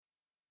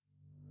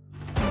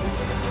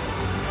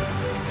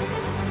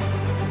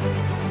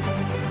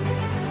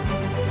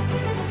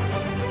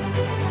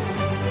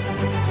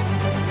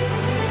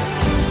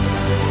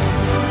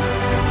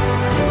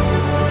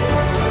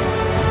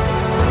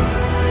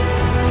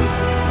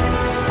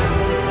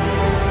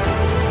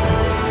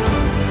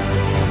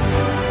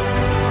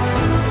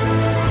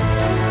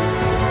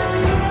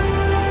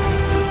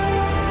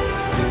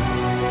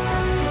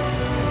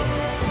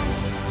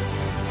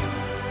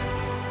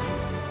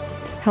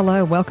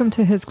Hello, welcome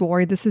to His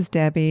Glory. This is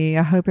Debbie.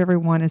 I hope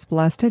everyone is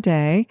blessed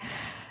today.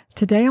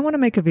 Today, I want to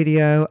make a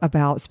video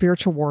about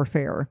spiritual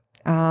warfare.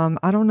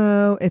 I don't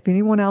know if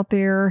anyone out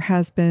there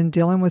has been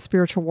dealing with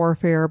spiritual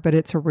warfare, but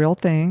it's a real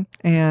thing.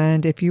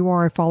 And if you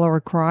are a follower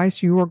of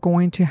Christ, you are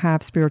going to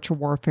have spiritual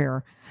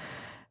warfare.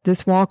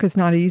 This walk is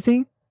not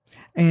easy.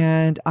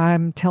 And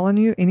I'm telling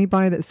you,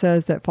 anybody that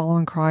says that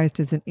following Christ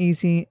is an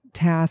easy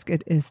task,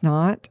 it is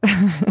not.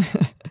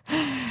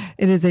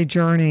 It is a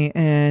journey,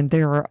 and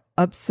there are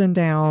ups and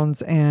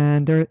downs,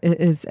 and it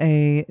is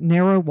a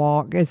narrow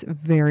walk. It's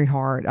very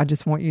hard. I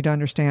just want you to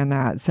understand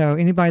that. So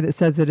anybody that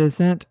says it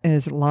isn't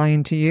is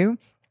lying to you.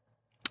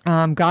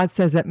 God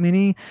says that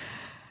many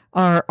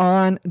are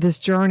on this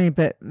journey,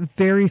 but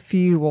very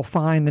few will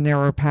find the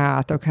narrow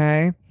path,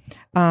 okay?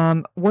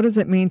 What does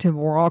it mean to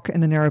walk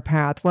in the narrow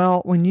path?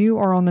 Well, when you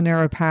are on the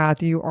narrow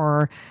path, you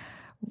are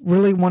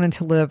really wanting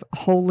to live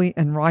holy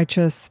and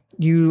righteous.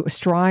 You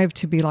strive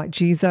to be like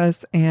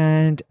Jesus,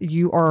 and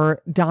you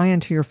are dying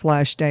to your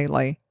flesh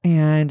daily.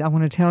 And I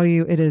want to tell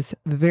you, it is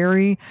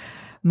very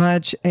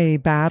much a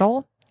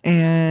battle,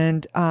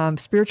 and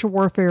spiritual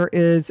warfare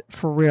is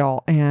for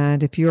real.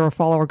 And if you're a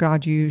follower of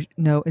God, you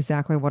know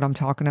exactly what I'm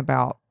talking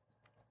about.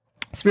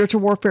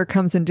 Spiritual warfare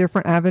comes in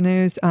different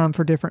avenues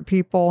for different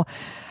people.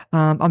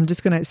 I'm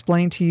just going to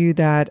explain to you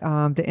that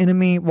the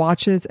enemy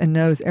watches and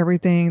knows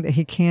everything that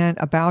he can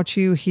about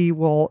you. He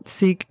will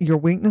seek your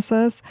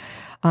weaknesses.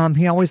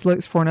 He always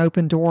looks for an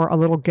open door, a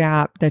little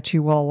gap that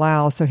you will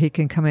allow so he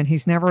can come in.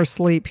 He's never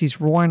asleep. He's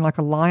roaring like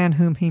a lion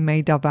whom he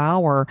may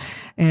devour.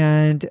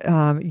 And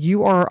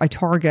you are a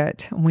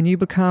target. When you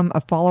become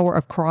a follower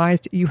of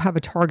Christ, you have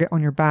a target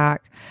on your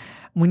back.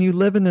 When you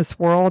live in this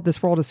world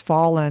is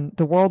fallen.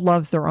 The world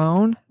loves their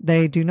own.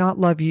 They do not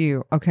love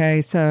you.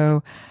 Okay.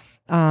 So,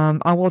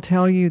 I will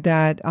tell you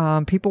that,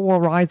 people will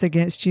rise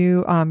against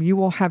you. You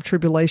will have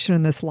tribulation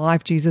in this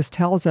life. Jesus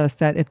tells us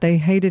that if they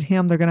hated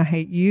him, they're going to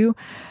hate you.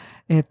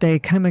 If they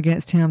come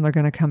against him, they're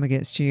going to come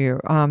against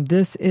you.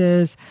 This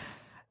is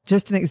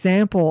just an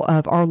example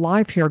of our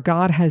life here.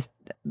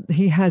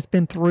 He has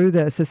been through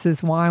this. This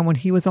is why when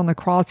he was on the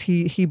cross,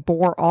 he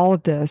bore all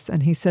of this.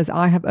 And he says,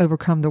 I have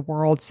overcome the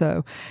world,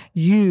 so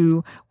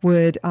you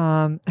would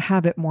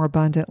have it more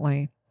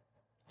abundantly.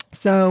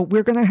 So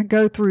we're going to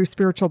go through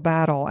spiritual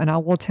battle. And I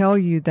will tell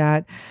you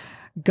that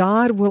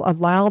God will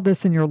allow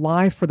this in your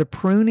life for the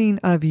pruning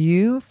of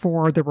you,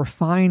 for the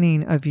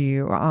refining of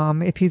you.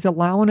 If he's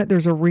allowing it,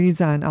 there's a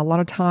reason. A lot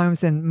of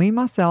times, and me,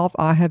 myself,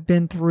 I have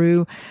been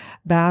through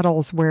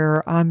battles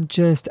where I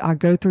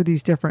go through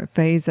these different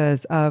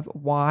phases of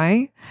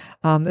why.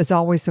 It's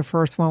always the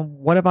first one.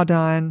 What have I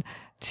done?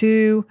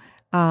 Two,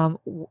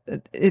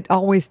 it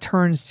always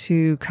turns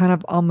to kind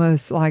of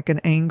almost like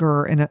an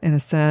anger in a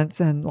sense,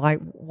 and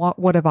like,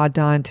 what have I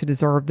done to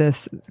deserve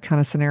this kind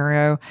of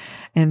scenario?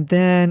 And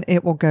then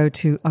it will go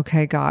to,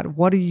 okay, God,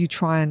 what are you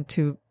trying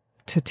to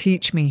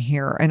teach me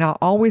here? And I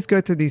always go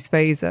through these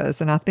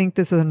phases. And I think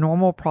this is a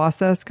normal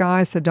process,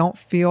 guys. So don't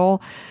feel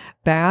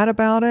bad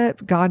about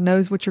it. God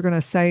knows what you're going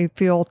to say,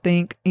 feel,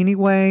 think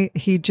anyway.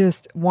 He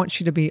just wants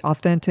you to be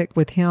authentic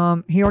with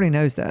him. He already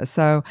knows this.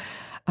 So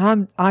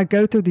I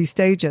go through these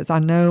stages. I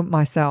know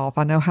myself.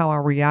 I know how I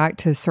react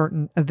to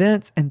certain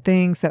events and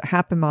things that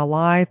happen in my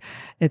life.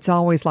 It's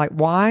always like,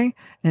 why?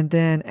 And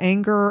then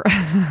anger.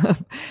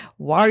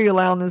 Why are you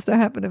allowing this to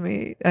happen to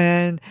me?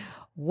 And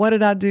what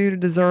did I do to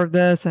deserve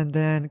this? And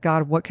then,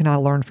 God, what can I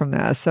learn from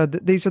this? So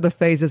these are the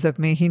phases of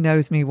me. He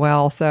knows me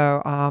well.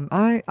 So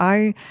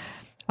I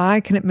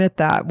can admit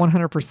that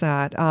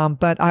 100%.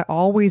 But I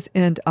always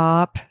end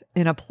up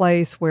in a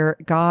place where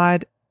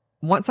God,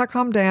 once I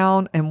calm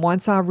down and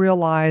once I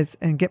realize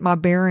and get my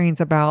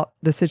bearings about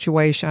the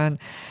situation,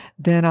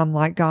 then I'm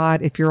like,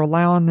 God, if you're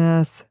allowing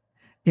this,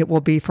 it will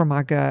be for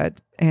my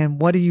good.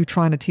 And what are you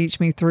trying to teach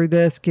me through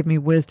this? Give me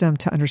wisdom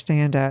to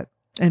understand it.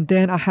 And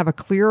then I have a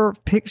clearer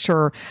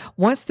picture.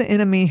 Once the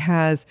enemy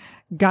has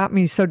got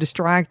me so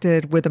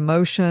distracted with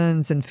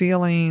emotions and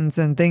feelings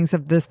and things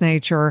of this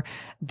nature,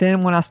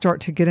 then when I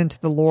start to get into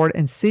the Lord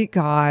and seek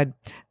God,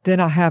 then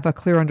I have a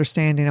clear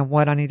understanding of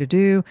what I need to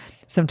do.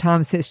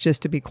 Sometimes it's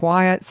just to be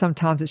quiet.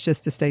 Sometimes it's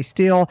just to stay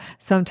still.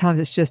 Sometimes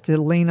it's just to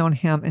lean on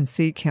him and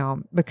seek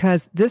him,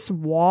 because this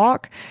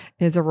walk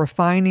is a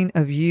refining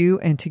of you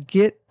and to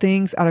get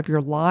things out of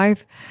your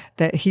life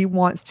that he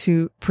wants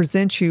to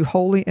present you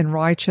holy and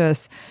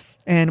righteous.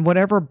 And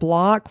whatever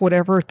block,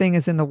 whatever thing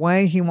is in the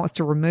way, he wants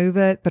to remove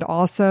it. But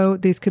also,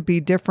 these could be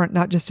different,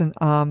 not just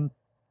an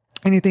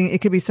anything.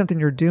 It could be something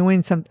you're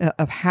doing,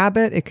 a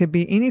habit. It could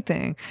be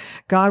anything.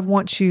 God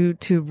wants you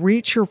to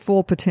reach your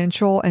full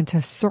potential and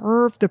to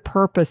serve the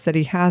purpose that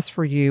he has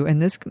for you.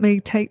 And this may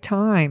take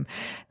time.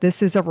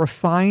 This is a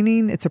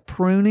refining. It's a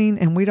pruning,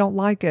 and we don't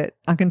like it.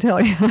 I can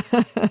tell you.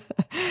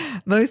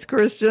 Most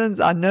Christians,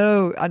 I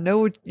know,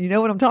 you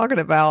know what I'm talking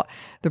about.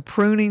 The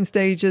pruning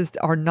stages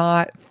are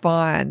not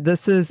fun.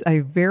 This is a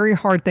very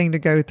hard thing to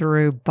go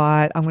through,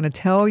 but I'm going to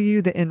tell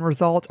you the end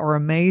results are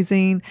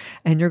amazing.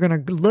 And you're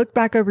going to look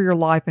back over your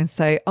life and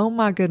say, oh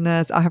my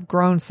goodness, I have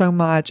grown so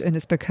much. And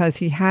it's because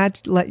he had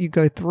to let you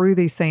go through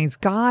these things.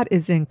 God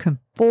is in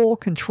full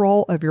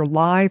control of your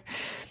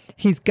life.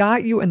 He's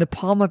got you in the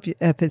palm of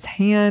his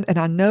hand. And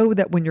I know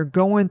that when you're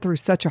going through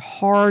such a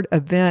hard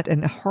event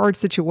and a hard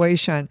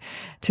situation,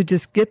 to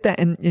just get that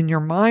in your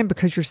mind,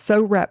 because you're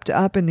so wrapped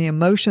up in the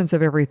emotions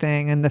of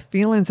everything and the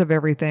feelings of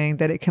everything,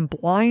 that it can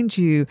blind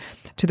you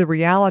to the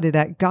reality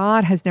that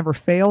God has never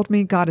failed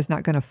me. God is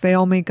not going to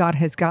fail me. God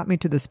has got me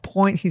to this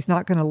point. He's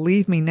not going to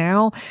leave me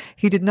now.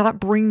 He did not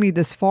bring me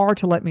this far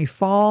to let me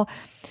fall.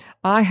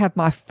 I have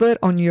my foot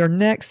on your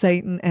neck,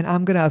 Satan, and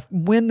I'm going to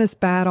win this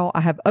battle.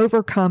 I have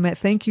overcome it.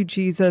 Thank you,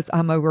 Jesus.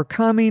 I'm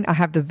overcoming. I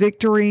have the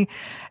victory,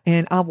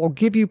 and I will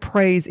give you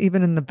praise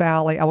even in the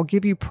valley. I will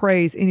give you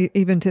praise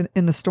even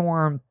in the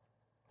storm.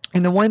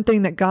 And the one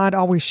thing that God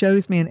always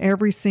shows me in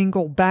every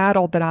single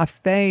battle that I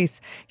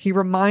face, he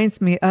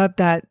reminds me of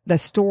the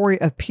story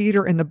of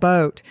Peter in the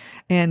boat.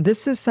 And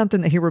this is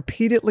something that he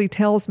repeatedly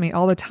tells me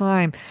all the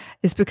time,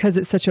 is because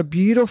it's such a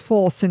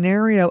beautiful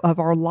scenario of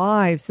our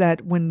lives,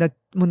 that when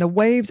the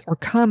waves are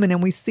coming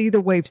and we see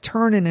the waves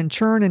turning and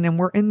churning and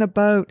we're in the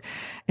boat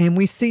and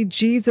we see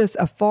Jesus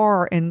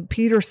afar, and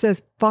Peter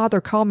says,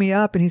 Father, call me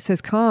up. And he says,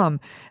 come.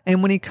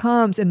 And when he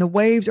comes and the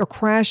waves are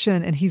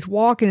crashing and he's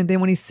walking, and then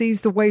when he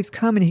sees the waves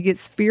coming, he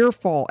gets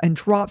fearful and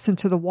drops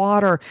into the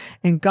water,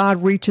 and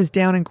God reaches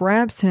down and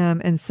grabs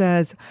him and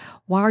says,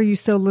 why are you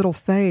so little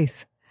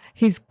faith?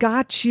 He's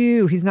got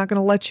you. He's not going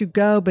to let you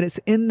go. But it's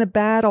in the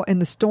battle, in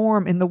the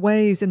storm, in the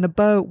waves, in the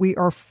boat, we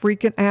are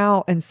freaking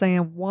out and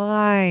saying,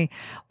 why?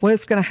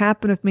 What's going to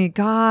happen with me?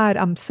 God,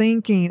 I'm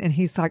sinking. And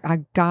he's like, I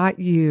got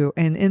you.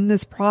 And in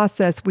this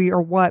process, we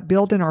are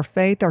building our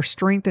faith, our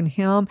strength in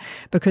him.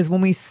 Because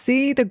when we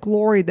see the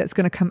glory that's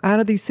going to come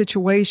out of these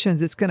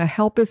situations, it's going to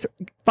help us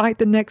fight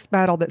the next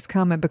battle that's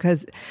coming,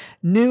 because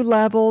new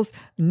levels,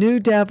 new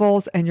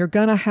devils, and you're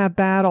going to have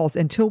battles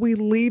until we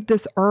leave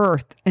this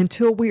earth,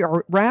 until we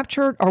are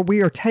raptured or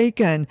we are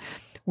taken.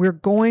 We're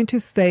going to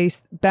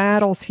face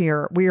battles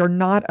here. We are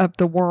not of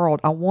the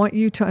world. I want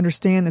you to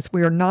understand this.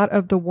 We are not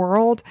of the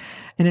world.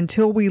 And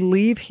until we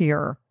leave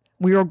here,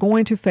 we are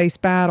going to face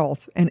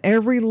battles. And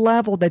every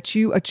level that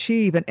you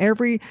achieve and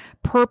every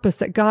purpose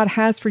that God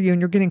has for you,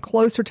 and you're getting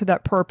closer to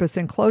that purpose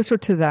and closer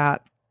to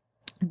that,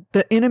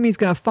 the enemy's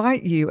going to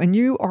fight you, and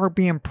you are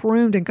being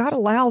pruned, and God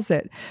allows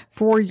it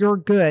for your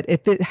good.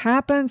 If it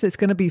happens, it's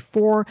going to be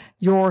for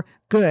your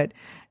good.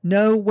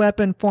 No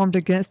weapon formed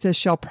against us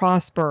shall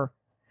prosper.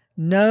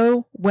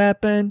 No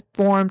weapon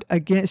formed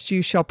against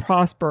you shall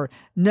prosper.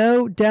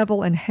 No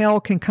devil in hell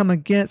can come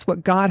against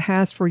what God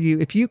has for you.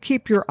 If you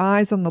keep your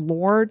eyes on the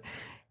Lord,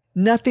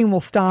 nothing will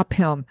stop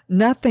him.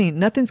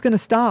 Nothing's going to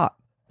stop.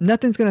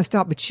 Nothing's going to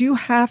stop, but you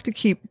have to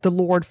keep the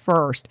Lord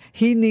first.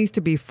 He needs to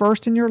be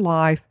first in your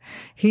life.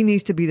 He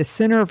needs to be the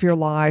center of your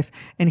life,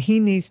 and he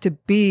needs to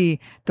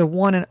be the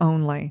one and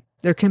only.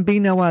 There can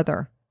be no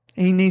other.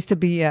 He needs to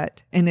be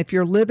it. And if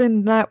you're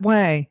living that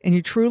way and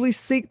you truly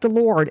seek the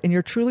Lord and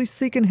you're truly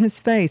seeking his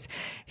face,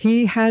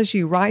 he has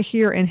you right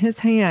here in his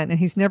hand, and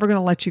he's never going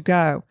to let you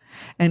go.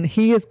 And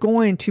he is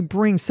going to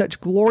bring such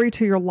glory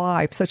to your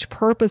life, such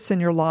purpose in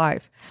your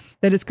life,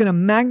 that it's going to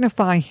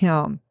magnify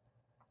him.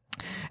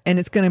 And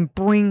it's going to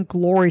bring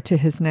glory to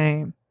his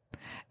name.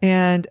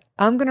 And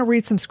I'm going to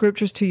read some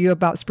scriptures to you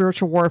about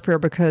spiritual warfare,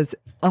 because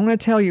I'm going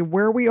to tell you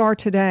where we are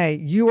today.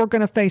 You are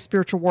going to face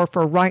spiritual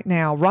warfare right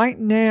now. Right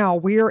now,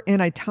 we are in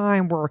a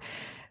time where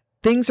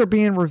things are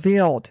being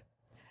revealed.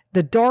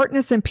 The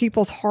darkness in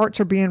people's hearts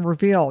are being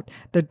revealed.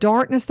 The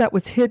darkness that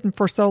was hidden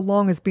for so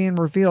long is being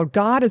revealed.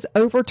 God is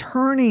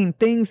overturning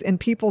things in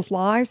people's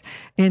lives,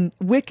 and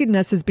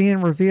wickedness is being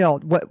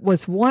revealed. What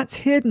was once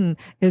hidden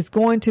is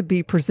going to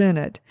be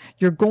presented.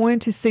 You're going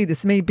to see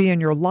this. May be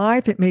in your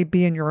life. It may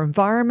be in your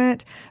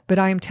environment. But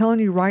I am telling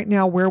you right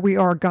now where we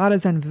are, God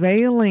is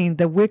unveiling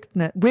the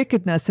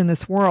wickedness in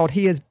this world.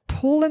 He is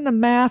pulling the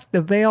mask,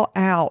 the veil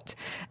out,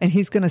 and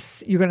you're going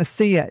to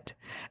see it.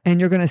 And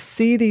you're going to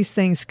see these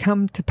things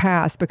come to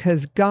pass,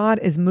 because God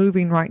is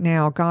moving right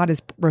now. God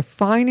is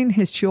refining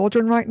his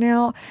children right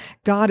now.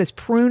 God is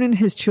pruning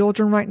his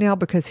children right now,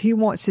 because he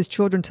wants his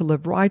children to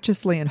live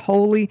righteously and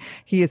holy.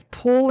 He is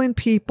pulling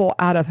people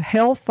out of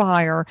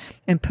hellfire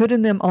and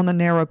putting them on the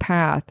narrow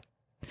path.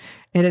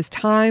 It is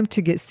time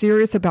to get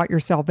serious about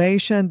your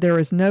salvation. There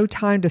is no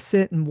time to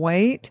sit and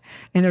wait,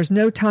 and there's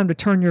no time to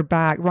turn your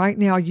back. Right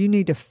now, you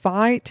need to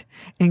fight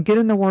and get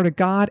in the Word of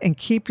God and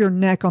keep your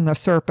neck on the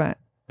serpent.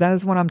 That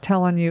is what I'm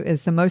telling you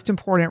is the most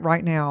important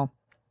right now.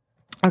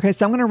 Okay,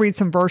 so I'm going to read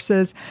some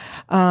verses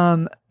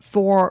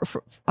for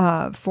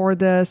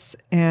this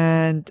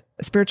and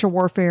spiritual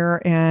warfare,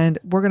 and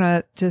we're going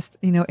to just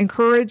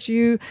encourage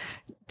you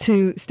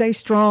to stay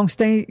strong,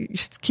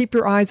 keep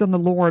your eyes on the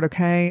Lord.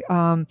 Okay.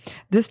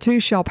 This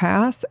too shall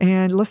pass,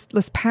 and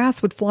let's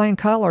pass with flying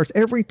colors.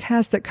 Every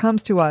test that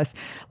comes to us,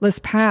 let's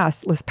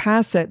pass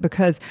it,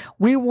 because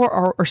we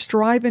are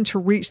striving to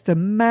reach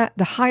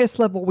the highest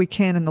level we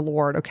can in the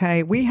Lord.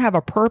 Okay. We have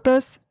a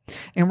purpose,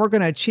 and we're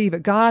going to achieve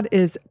it. God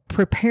is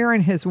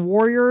preparing his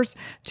warriors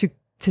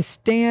to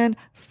stand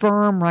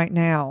firm right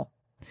now.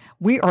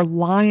 We are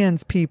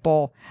lions,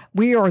 people.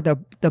 We are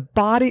the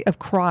body of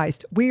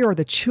Christ. We are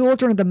the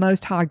children of the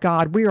Most High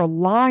God. We are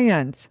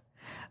lions.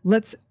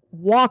 Let's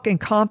walk in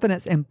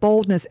confidence and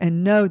boldness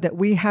and know that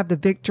we have the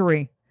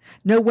victory.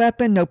 No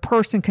weapon, no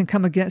person can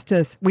come against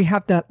us. We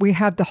have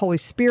the Holy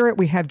Spirit.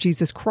 We have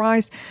Jesus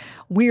Christ.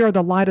 We are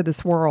the light of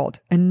this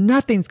world, and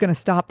nothing's going to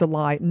stop the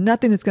light.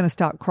 Nothing is going to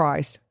stop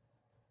Christ.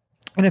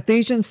 In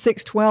Ephesians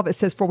 6:12, it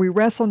says, "For we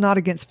wrestle not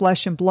against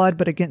flesh and blood,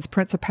 but against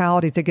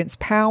principalities, against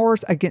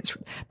powers, against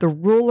the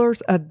rulers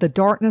of the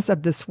darkness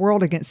of this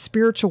world, against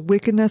spiritual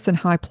wickedness in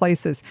high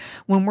places."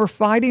 When we're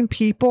fighting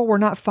people, we're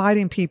not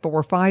fighting people.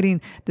 We're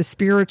fighting the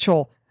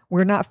spiritual.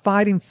 We're not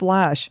fighting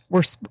flesh.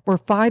 We're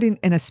fighting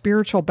in a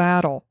spiritual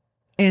battle.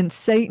 And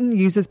Satan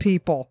uses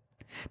people,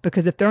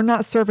 because if they're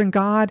not serving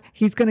God,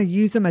 he's going to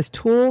use them as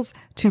tools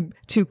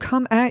to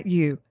come at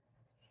you.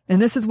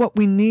 And this is what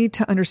we need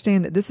to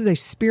understand, that this is a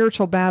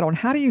spiritual battle. And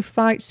how do you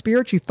fight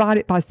spirit? You fight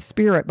it by the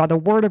Spirit, by the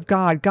Word of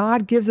God.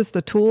 God gives us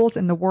the tools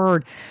and the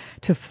Word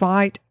to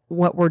fight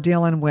what we're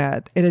dealing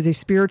with. It is a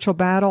spiritual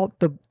battle.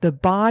 The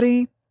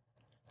body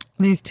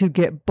needs to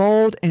get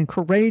bold and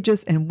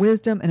courageous and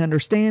wisdom and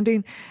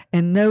understanding,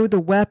 and know the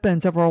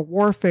weapons of our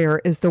warfare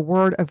is the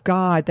Word of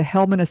God, the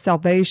helmet of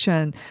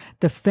salvation,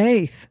 the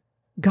faith.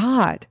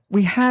 God,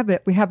 we have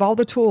it. We have all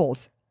the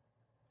tools.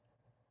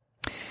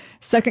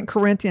 2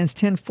 Corinthians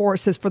 10:4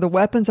 says, "For the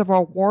weapons of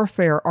our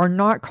warfare are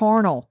not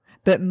carnal,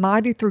 but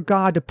mighty through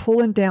God to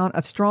pulling down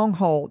of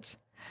strongholds."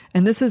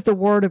 And this is the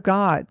Word of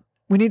God.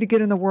 We need to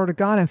get in the Word of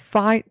God and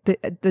fight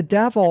the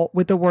devil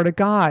with the Word of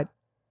God.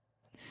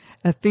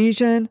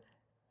 Ephesians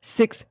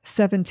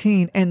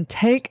 6:17, "And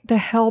take the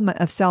helmet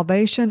of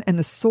salvation and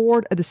the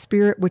sword of the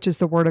Spirit, which is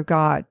the Word of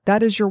God."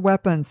 That is your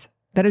weapons.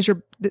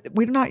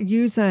 We're not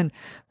using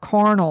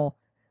carnal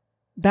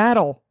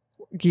battle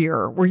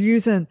gear. We're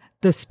using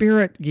the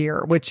Spirit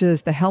gear, which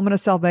is the helmet of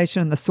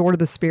salvation and the sword of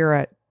the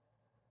Spirit.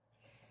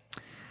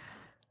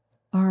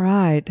 All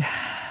right.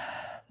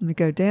 Let me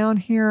go down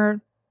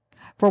here.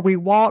 For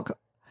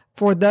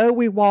though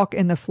we walk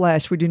in the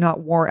flesh, we do not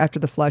war after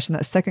the flesh. And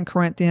that's 2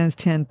 Corinthians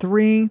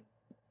 10:3.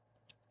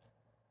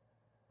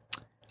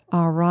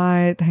 All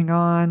right. Hang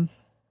on.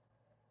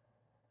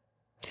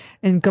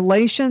 In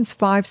Galatians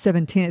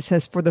 5:17, it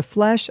says, "For the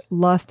flesh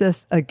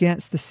lusteth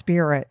against the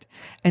Spirit,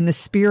 and the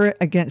Spirit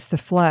against the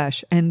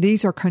flesh. And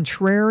these are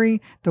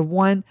contrary the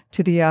one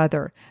to the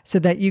other, so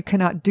that you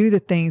cannot do the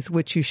things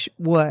which you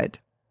would."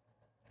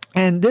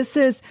 And this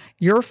is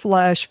your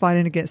flesh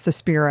fighting against the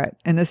Spirit.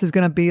 And this is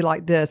going to be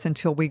like this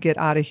until we get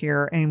out of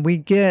here and we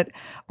get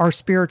our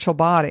spiritual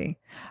body.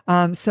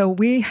 So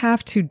we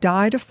have to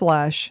die to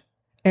flesh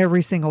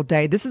every single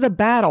day. This is a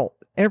battle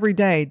every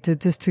day to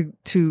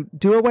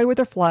do away with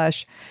our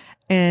flesh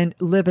and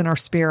live in our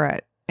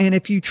spirit. And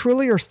if you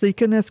truly are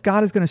seeking this,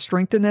 God is going to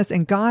strengthen this.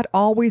 And God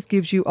always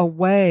gives you a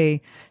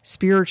way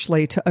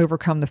spiritually to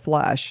overcome the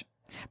flesh.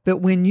 But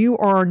when you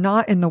are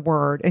not in the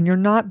Word and you're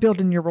not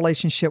building your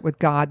relationship with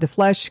God, the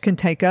flesh can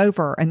take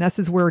over, and this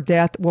is where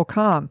death will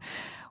come.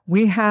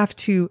 We have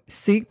to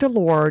seek the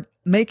Lord,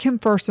 make Him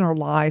first in our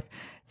life,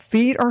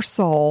 feed our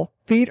soul,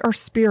 feed our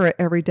spirit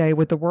every day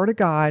with the Word of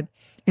God,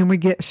 and we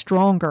get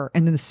stronger,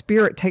 and then the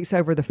Spirit takes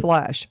over the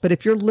flesh. But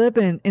if you're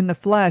living in the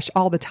flesh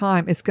all the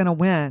time, it's going to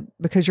win,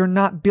 because you're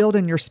not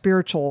building your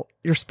spiritual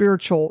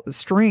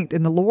strength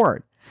in the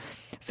Lord.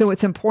 So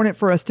it's important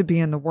for us to be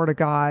in the Word of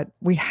God.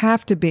 We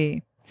have to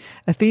be.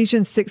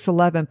 Ephesians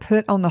 6:11,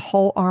 "Put on the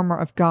whole armor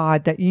of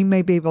God, that you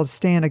may be able to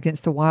stand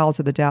against the wiles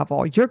of the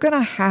devil." You're going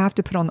to have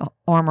to put on the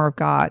armor of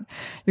God.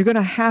 You're going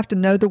to have to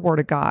know the Word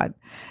of God.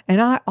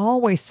 And I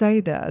always say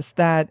this,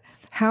 that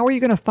how are you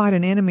going to fight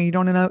an enemy you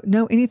don't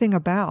know anything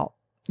about?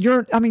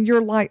 You're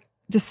like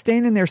just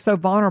standing there so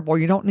vulnerable.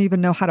 You don't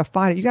even know how to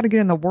fight it. You got to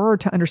get in the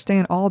Word to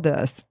understand all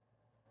this.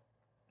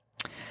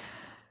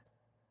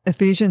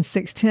 Ephesians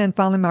 6:10,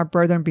 "Finally, my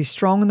brethren, be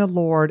strong in the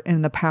Lord and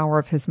in the power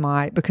of His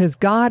might," because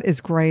God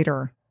is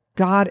greater.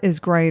 God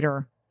is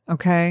greater.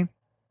 Okay.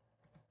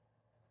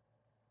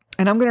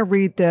 And I'm going to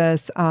read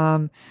this.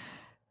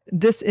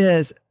 This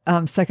is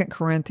 2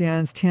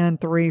 Corinthians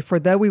 10:3, "For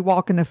though we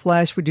walk in the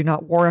flesh, we do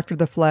not war after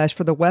the flesh.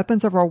 For the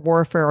weapons of our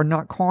warfare are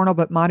not carnal,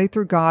 but mighty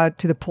through God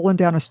to the pulling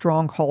down of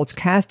strongholds,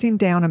 casting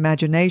down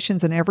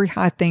imaginations and every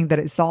high thing that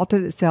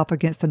exalted itself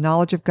against the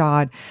knowledge of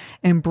God,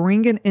 and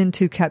bringing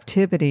into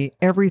captivity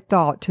every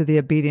thought to the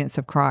obedience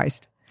of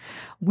Christ."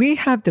 We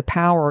have the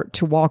power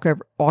to walk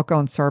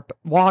on serpent.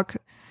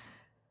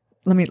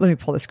 Let me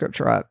pull the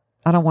scripture up.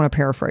 I don't want to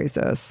paraphrase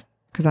this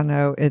because I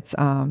know it's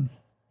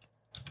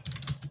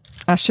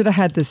I should have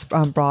had this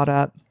brought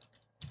up.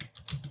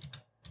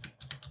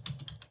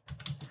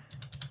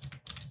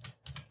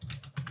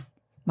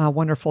 My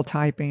wonderful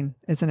typing.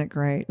 Isn't it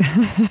great?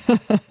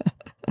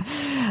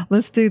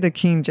 Let's do the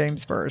King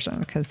James Version,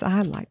 because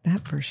I like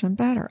that version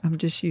better. I'm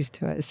just used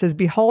to it. It says,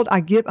 "Behold, I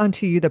give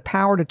unto you the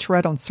power to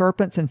tread on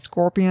serpents and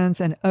scorpions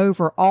and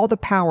over all the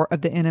power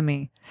of the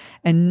enemy,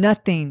 and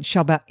nothing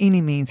shall by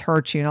any means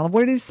hurt you." Now,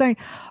 what did he say?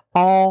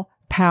 All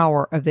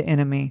power of the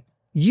enemy.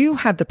 You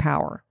have the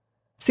power.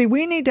 See,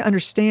 we need to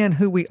understand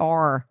who we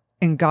are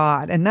in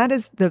God. And that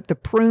is the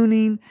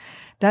pruning,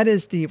 that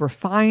is the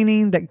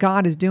refining that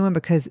God is doing,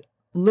 because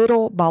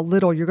little by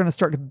little, you're going to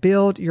start to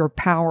build your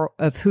power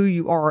of who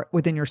you are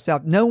within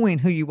yourself, knowing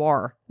who you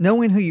are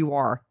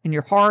in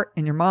your heart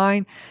and your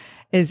mind,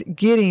 is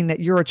getting that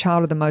you're a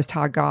child of the Most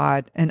High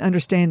God and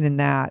understanding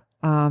that.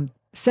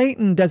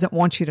 Satan doesn't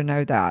want you to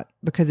know that,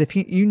 because if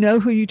you know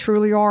who you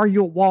truly are,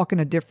 you'll walk in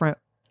a different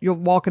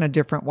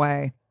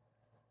way.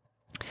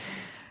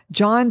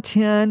 John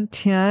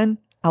 10:10.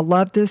 I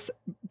love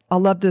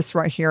this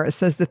right here. It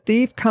says, "The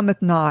thief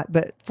cometh not,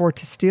 but for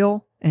to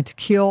steal and to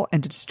kill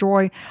and to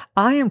destroy.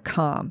 I am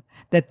come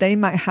that they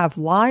might have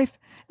life,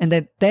 and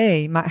that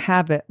they might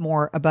have it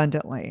more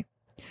abundantly."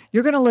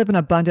 You're going to live an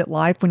abundant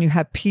life when you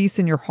have peace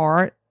in your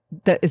heart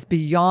that is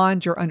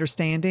beyond your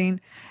understanding.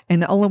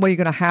 And the only way you're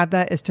going to have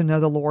that is to know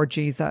the Lord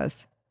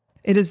Jesus.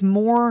 It is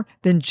more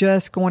than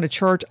just going to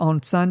church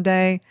on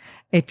Sunday.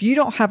 If you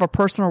don't have a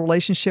personal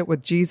relationship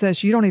with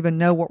Jesus, you don't even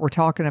know what we're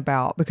talking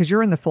about, because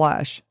you're in the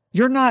flesh.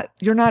 You're not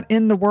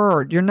in the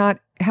Word. You're not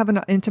having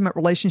an intimate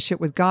relationship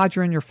with God.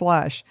 You're in your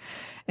flesh.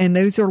 And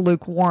those are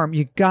lukewarm.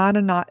 You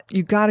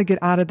gotta get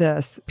out of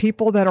this.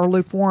 People that are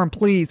lukewarm,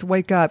 please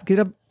wake up. Get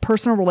a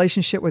personal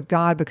relationship with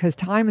God, because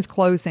time is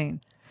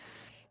closing.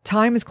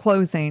 Time is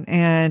closing,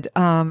 and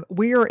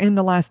we are in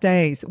the last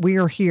days. We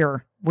are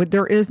here.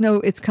 There is no,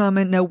 it's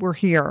coming. No, we're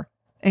here.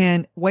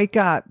 And wake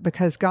up,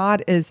 because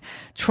God is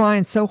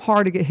trying so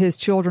hard to get his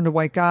children to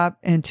wake up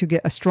and to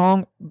get a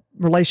strong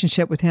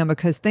relationship with him,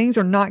 because things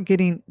are not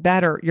getting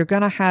better. You're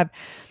going to have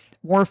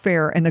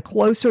warfare. And the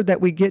closer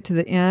that we get to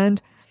the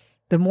end,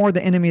 the more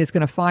the enemy is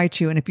going to fight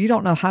you. And if you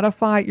don't know how to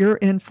fight, you're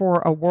in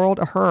for a world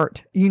of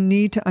hurt. You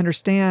need to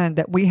understand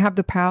that we have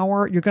the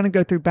power. You're going to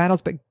go through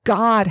battles, but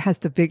God has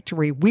the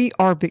victory. We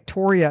are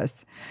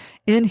victorious.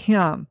 In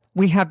him,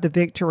 we have the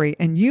victory,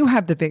 and you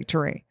have the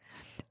victory.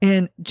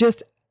 And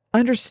just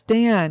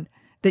understand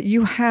that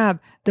you have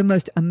the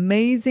most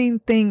amazing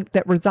thing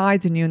that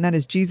resides in you, and that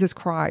is Jesus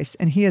Christ.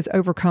 And he has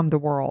overcome the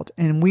world.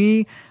 And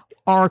we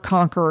are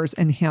conquerors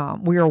in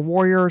him. We are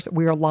warriors.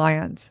 We are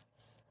lions.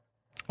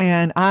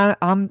 And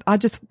I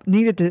just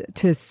needed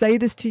to say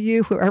this to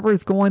you. Whoever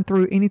is going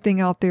through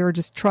anything out there,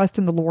 just trust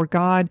in the Lord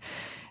God.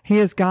 He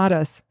has got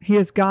us. He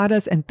has got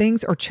us, and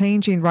things are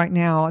changing right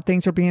now.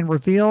 Things are being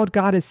revealed.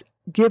 God has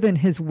given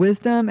his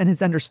wisdom and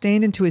his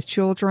understanding to his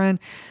children.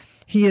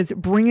 He is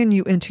bringing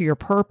you into your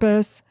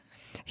purpose.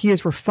 He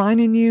is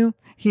refining you.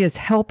 He is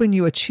helping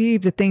you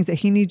achieve the things that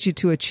he needs you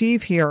to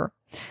achieve here.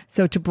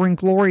 So to bring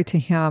glory to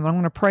him. I'm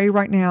going to pray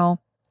right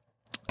now.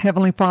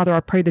 Heavenly Father,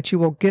 I pray that you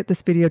will get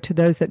this video to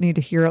those that need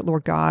to hear it,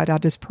 Lord God. I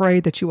just pray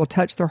that you will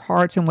touch their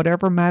hearts in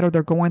whatever matter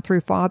they're going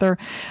through, Father.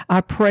 I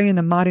pray in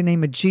the mighty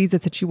name of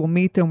Jesus that you will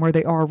meet them where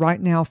they are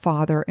right now,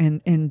 Father.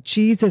 And in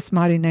Jesus'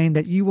 mighty name,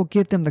 that you will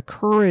give them the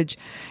courage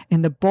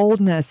and the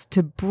boldness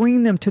to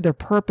bring them to their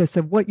purpose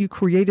of what you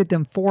created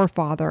them for,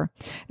 Father.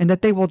 And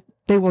that they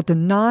will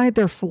deny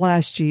their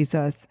flesh,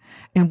 Jesus,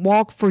 and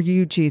walk for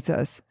you,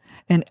 Jesus,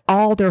 and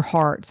all their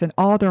hearts and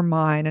all their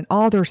mind and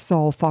all their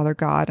soul, Father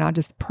God. And I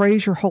just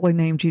praise your holy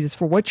name, Jesus,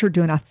 for what you're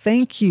doing. I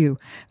thank you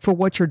for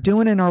what you're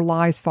doing in our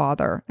lives,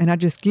 Father. And I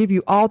just give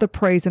you all the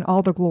praise and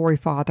all the glory,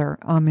 Father.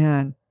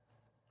 Amen.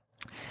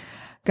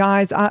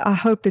 Guys, I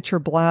hope that you're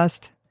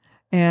blessed.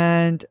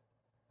 And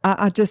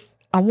I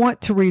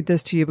want to read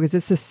this to you, because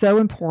this is so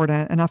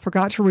important. And I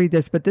forgot to read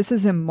this, but this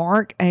is in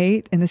Mark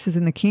 8, and this is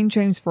in the King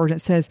James Version. It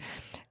says,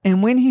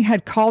 "And when he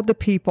had called the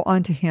people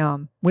unto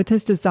him with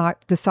his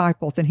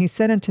disciples, and he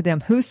said unto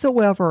them,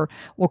 Whosoever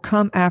will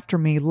come after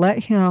me,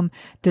 let him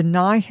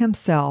deny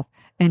himself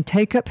and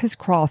take up his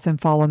cross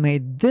and follow me."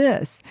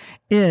 This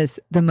is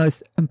the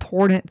most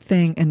important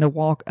thing in the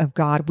walk of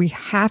God. We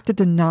have to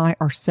deny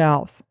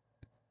ourselves.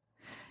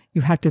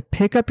 You have to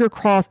pick up your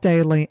cross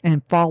daily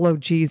and follow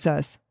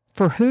Jesus.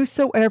 "For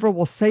whosoever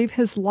will save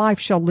his life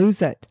shall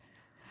lose it.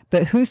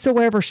 But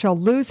whosoever shall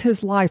lose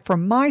his life for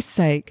my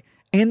sake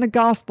and the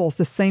gospel's,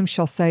 the same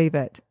shall save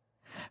it.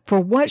 For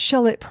what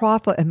shall it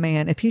profit a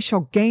man if he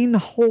shall gain the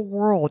whole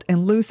world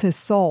and lose his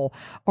soul?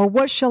 Or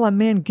what shall a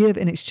man give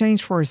in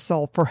exchange for his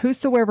soul? For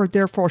whosoever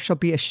therefore shall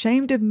be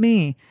ashamed of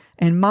me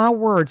and my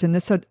words in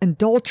this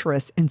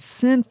adulterous and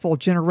sinful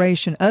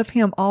generation, of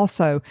him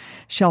also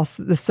shall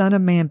the Son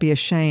of Man be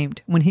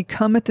ashamed, when he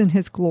cometh in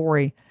his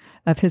glory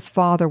of his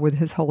Father with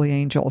his holy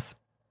angels."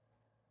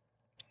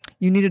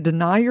 You need to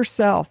deny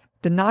yourself,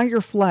 deny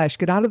your flesh,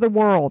 get out of the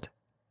world,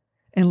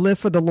 and live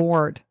for the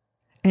Lord.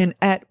 And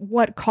at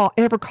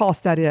whatever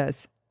cost that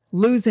is,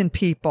 losing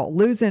people,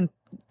 losing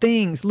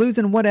things,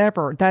 losing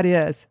whatever that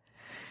is.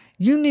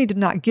 You need to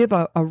not give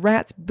a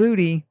rat's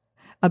booty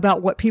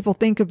about what people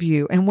think of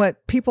you and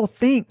what people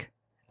think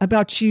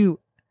about you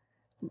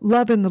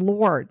loving the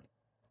Lord.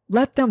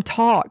 Let them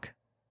talk.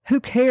 Who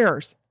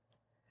cares?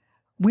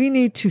 We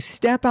need to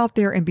step out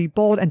there and be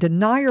bold and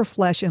deny your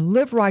flesh and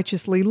live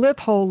righteously, live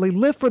holy,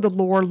 live for the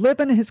Lord, live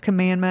in his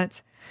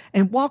commandments,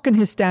 and walk in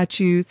his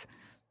statutes,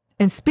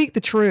 and speak the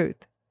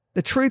truth.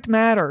 The truth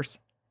matters.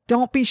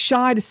 Don't be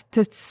shy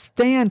to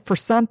stand for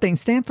something.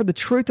 Stand for the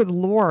truth of the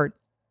Lord.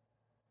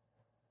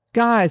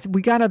 Guys,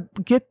 we got to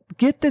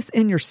get this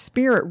in your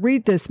spirit.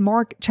 Read this,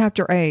 Mark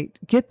chapter 8.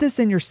 Get this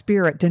in your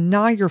spirit.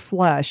 Deny your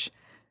flesh.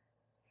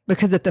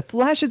 Because if the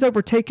flesh has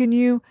overtaken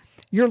you,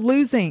 you're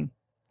losing.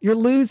 You're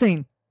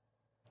losing.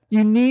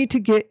 You need to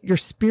get your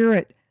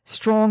spirit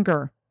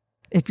stronger.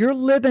 If you're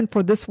living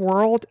for this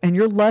world and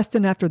you're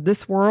lusting after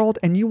this world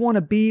and you want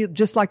to be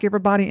just like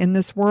everybody in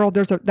this world,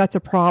 that's a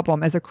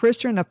problem. As a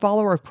Christian, a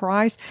follower of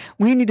Christ,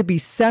 we need to be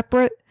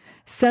separate,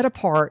 set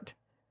apart,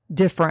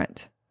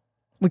 different.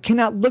 We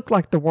cannot look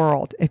like the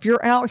world. If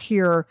you're out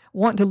here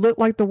wanting to look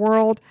like the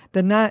world,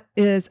 then that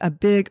is a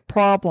big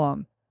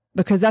problem,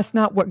 because that's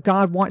not what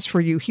God wants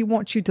for you. He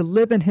wants you to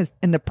live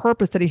in the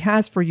purpose that He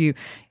has for you.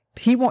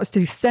 He wants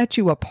to set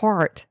you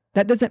apart.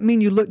 That doesn't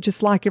mean you look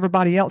just like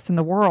everybody else in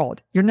the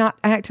world. You're not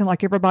acting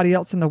like everybody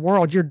else in the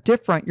world. You're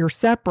different. You're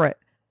separate.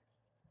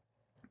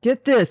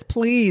 Get this,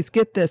 please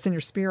get this in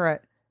your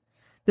spirit.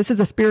 This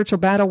is a spiritual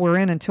battle we're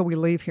in until we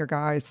leave here,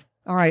 guys.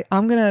 All right,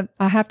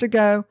 I have to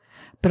go,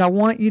 but I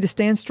want you to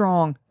stand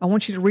strong. I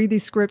want you to read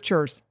these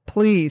scriptures.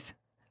 Please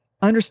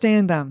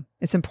understand them.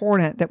 It's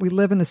important that we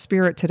live in the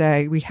Spirit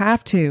today. We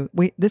have to.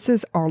 This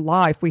is our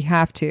life. We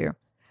have to.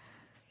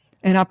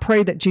 And I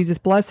pray that Jesus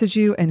blesses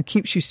you and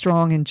keeps you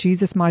strong in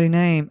Jesus' mighty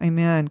name.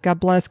 Amen. God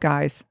bless,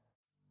 guys.